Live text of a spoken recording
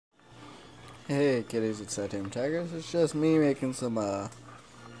Hey kiddies, it's that Tigers. It's just me making some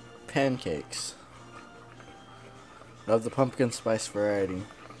pancakes of the pumpkin spice variety.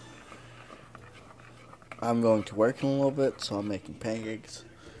 I'm going to work in a little bit, so I'm making pancakes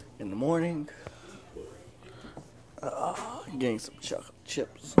in the morning. Getting some chocolate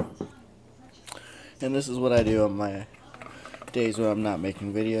chips. And this is what I do on my days when I'm not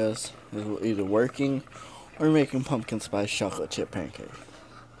making videos. Is either working or making pumpkin spice chocolate chip pancakes.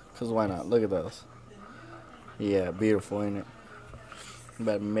 Because why not? Look at those. Yeah, beautiful, ain't it? I'm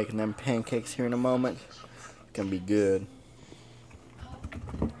about to be making them pancakes here in a moment. It's gonna be good.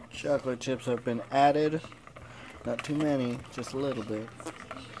 Chocolate chips have been added. Not too many, just a little bit.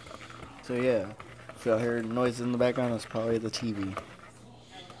 So yeah, if y'all hear noise in the background, it's probably the TV.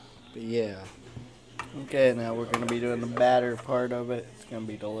 But yeah. Okay, now we're gonna be doing the batter part of it. It's gonna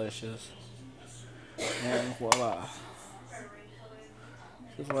be delicious. And voila.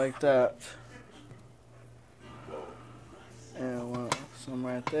 Just like that. And some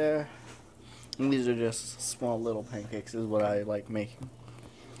right there. And these are just small little pancakes is what I like making.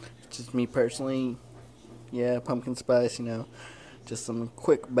 Just me personally. Yeah, pumpkin spice, just some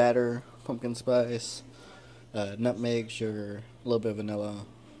quick batter, pumpkin spice, nutmeg, sugar, a little bit of vanilla,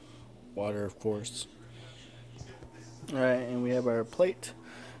 water, of course. Alright, and we have our plate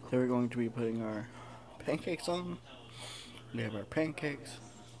that we're going to be putting our pancakes on. We have our pancakes.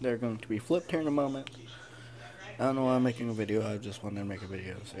 They're going to be flipped here in a moment. I don't know why I'm making a video, I just wanted to make a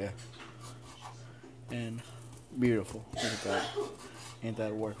video, so yeah. And beautiful. Look at that. Ain't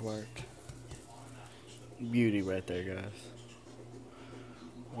that a work of art? Beauty right there, guys.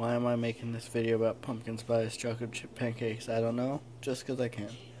 Why am I making this video about pumpkin spice chocolate chip pancakes? I don't know. Just because I can.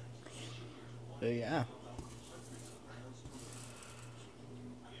 So yeah.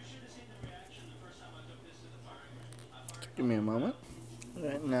 Just give me a moment.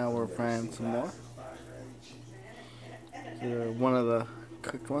 Right now we're frying some more. They're one of the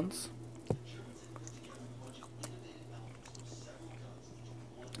cooked ones.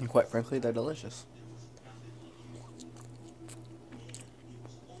 And quite frankly, they're delicious.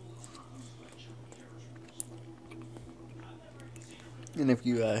 And if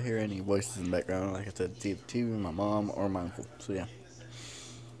you hear any voices in the background, like I said, it's either TV, my mom, or my uncle. So yeah.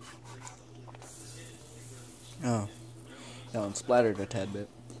 Oh, that one splattered a tad bit.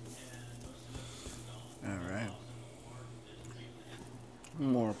 Alright.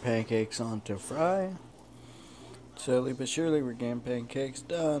 More pancakes on to fry. Slowly but surely we're getting pancakes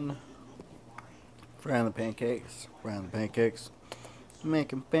done. Frying the pancakes. Frying the pancakes.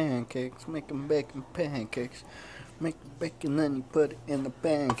 Making pancakes. Making bacon pancakes. Make the bacon, then you put it in the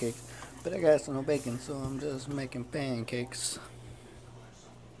pancakes. But I got some bacon, so I'm just making pancakes.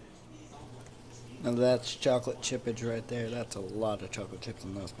 Now that's chocolate chippage right there. That's a lot of chocolate chips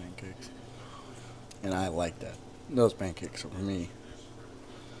in those pancakes. And I like that. Those pancakes are for me.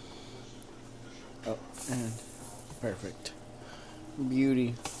 Oh, and perfect.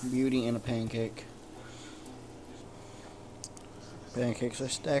 Beauty. Beauty in a pancake. Pancakes are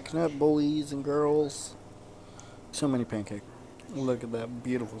stacking up, boys and girls. So many pancakes. Look at that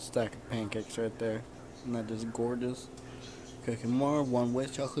beautiful stack of pancakes right there. Isn't that just gorgeous? Cooking more, one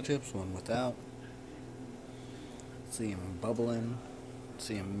with chocolate chips, one without. See them bubbling.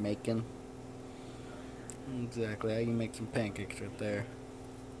 See them making. Exactly how you make some pancakes right there.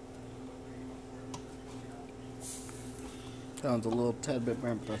 Sounds a little tad bit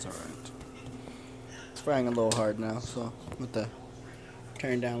burnt, but that's alright. It's frying a little hard now, so with the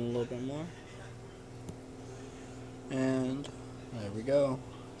turn down a little bit more. And there we go.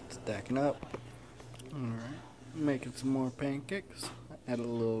 Stacking up. Alright. Making some more pancakes. Add a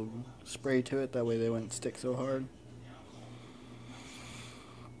little spray to it, that way they wouldn't stick so hard.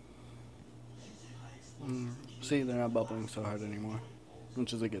 See, they're not bubbling so hard anymore,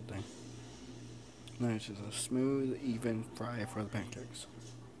 which is a good thing. Now it's just a smooth, even fry for the pancakes.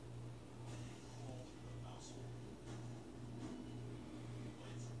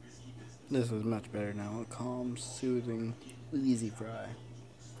 This is much better now. A calm, soothing, easy fry.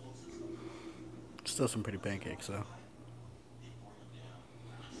 Still some pretty pancakes though.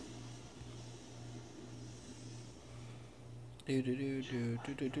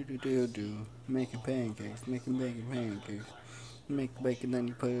 Do. Making pancakes, making bacon pancakes. Make the bacon, then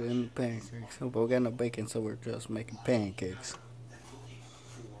you put it in the pancakes. Oh, but we got no bacon, so we're just making pancakes.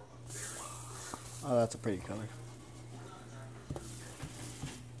 Oh, that's a pretty color.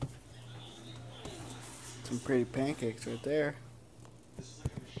 Some pretty pancakes right there.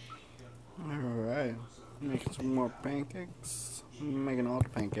 Alright, making some more pancakes. I'm making all the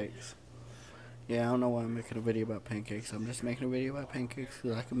pancakes. Yeah, I don't know why I'm making a video about pancakes. I'm just making a video about pancakes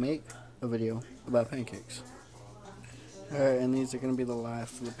that I can make a video about pancakes. Alright, and these are going to be the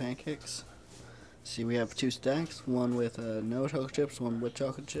last of the pancakes. See, we have 2 stacks, one with no chocolate chips, one with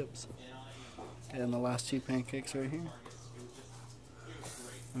chocolate chips. And the last 2 pancakes right here.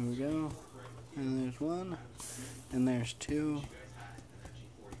 There we go. And there's 1, and there's 2.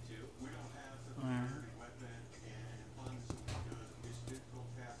 Alright.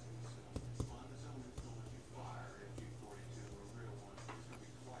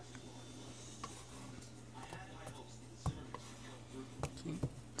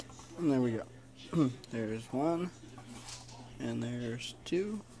 And there we go. There's 1, and there's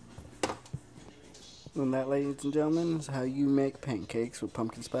 2. And that, ladies and gentlemen, is how you make pancakes with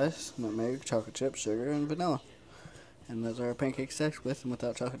pumpkin spice, nutmeg, chocolate chips, sugar, and vanilla. And those are our pancake stacks with and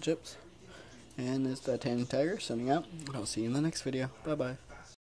without chocolate chips. And it's the Titanium Tiger signing out. I'll see you in the next video. Bye-bye.